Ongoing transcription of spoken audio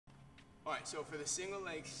All right, so for the single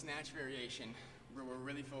leg snatch variation, where we're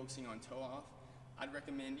really focusing on toe off, I'd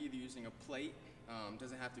recommend either using a plate,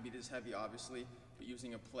 doesn't have to be this heavy obviously, but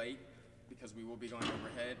using a plate because we will be going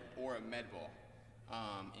overhead, or a med ball.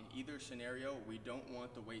 In either scenario, we don't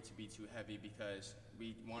want the weight to be too heavy because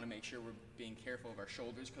we want to make sure we're being careful of our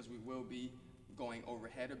shoulders because we will be going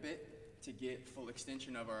overhead a bit to get full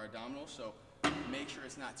extension of our abdominals. So make sure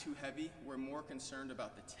it's not too heavy. We're more concerned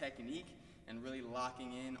about the technique and really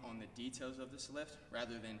locking in on the details of this lift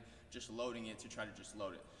rather than just loading it to try to just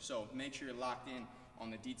load it. So make sure you're locked in on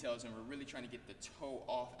the details, and we're really trying to get the toe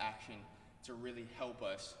off action to really help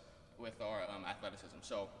us with our athleticism.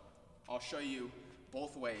 So I'll show you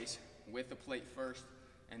both ways, with the plate first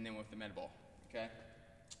and then with the med ball, okay?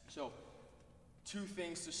 So two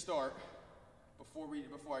things to start before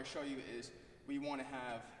I show you is we want to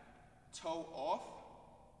have toe off,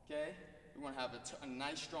 okay? We want to have a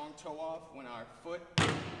nice strong toe off when our foot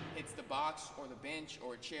hits the box or the bench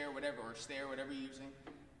or a chair, whatever, or a stair, whatever you're using.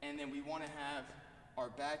 And then we want to have our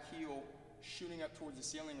back heel shooting up towards the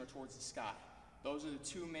ceiling or towards the sky. Those are the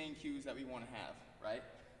two main cues that we want to have, right?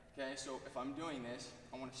 Okay, so if I'm doing this,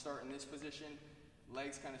 I want to start in this position,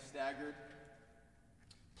 legs kind of staggered,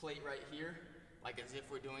 plate right here, like as if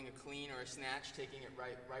we're doing a clean or a snatch, taking it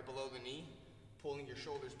right below the knee, pulling your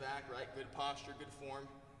shoulders back, right? Good posture, good form.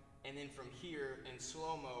 And then from here, in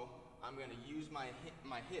slow-mo, I'm going to use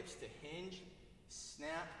my hips to hinge,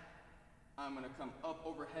 snap. I'm going to come up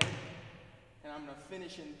overhead, and I'm going to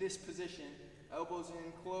finish in this position, elbows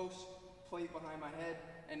in close, plate behind my head,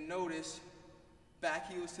 and notice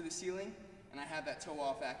back heels to the ceiling, and I have that toe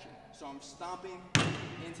off action. So I'm stomping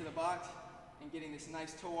into the box and getting this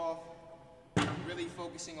nice toe off, really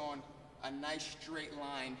focusing on a nice straight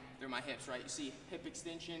line through my hips, right? You see hip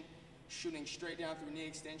extension, shooting straight down through knee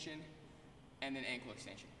extension, and then ankle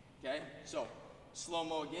extension, okay? So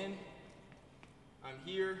slow-mo again. I'm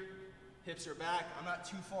here, hips are back. I'm not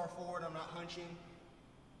too far forward, I'm not hunching.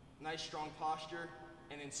 Nice strong posture,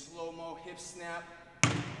 and then slow-mo, hip snap,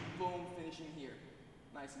 boom, finishing here.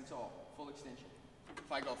 Nice and tall, full extension.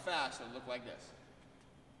 If I go fast, it'll look like this.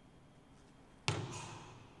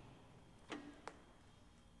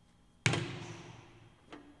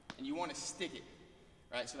 And you want to stick it,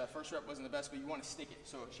 right? So that first rep wasn't the best, but you want to stick it.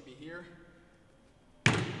 So it should be here,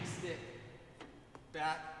 stick,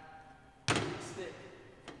 back, stick,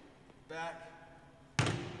 back,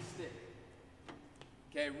 stick.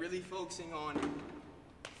 Okay, really focusing on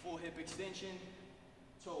full hip extension,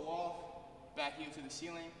 toe off, back heel to the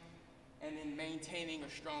ceiling, and then maintaining a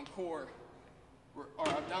strong core. Our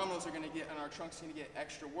abdominals are going to get, and our trunk's going to get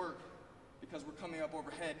extra work because we're coming up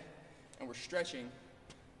overhead and we're stretching,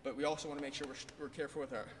 but we also want to make sure we're careful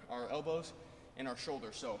with our elbows and our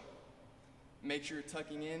shoulders. So make sure you're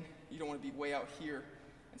tucking in. You don't want to be way out here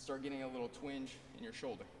and start getting a little twinge in your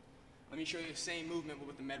shoulder. Let me show you the same movement but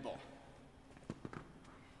with the med ball.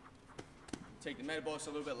 Take the med ball, it's a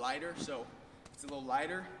little bit lighter, so if it's a little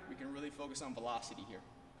lighter, we can really focus on velocity here.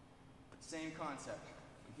 Same concept.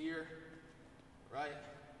 I'm here, right,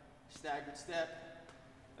 staggered step.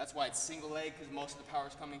 That's why it's single leg, because most of the power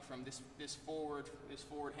is coming from this forward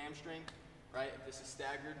hamstring, right? If this is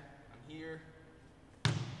staggered, I'm here,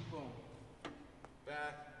 boom,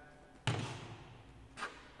 back,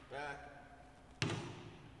 back,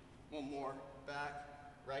 one more, back,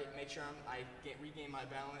 right? Make sure I regain my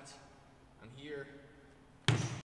balance. I'm here,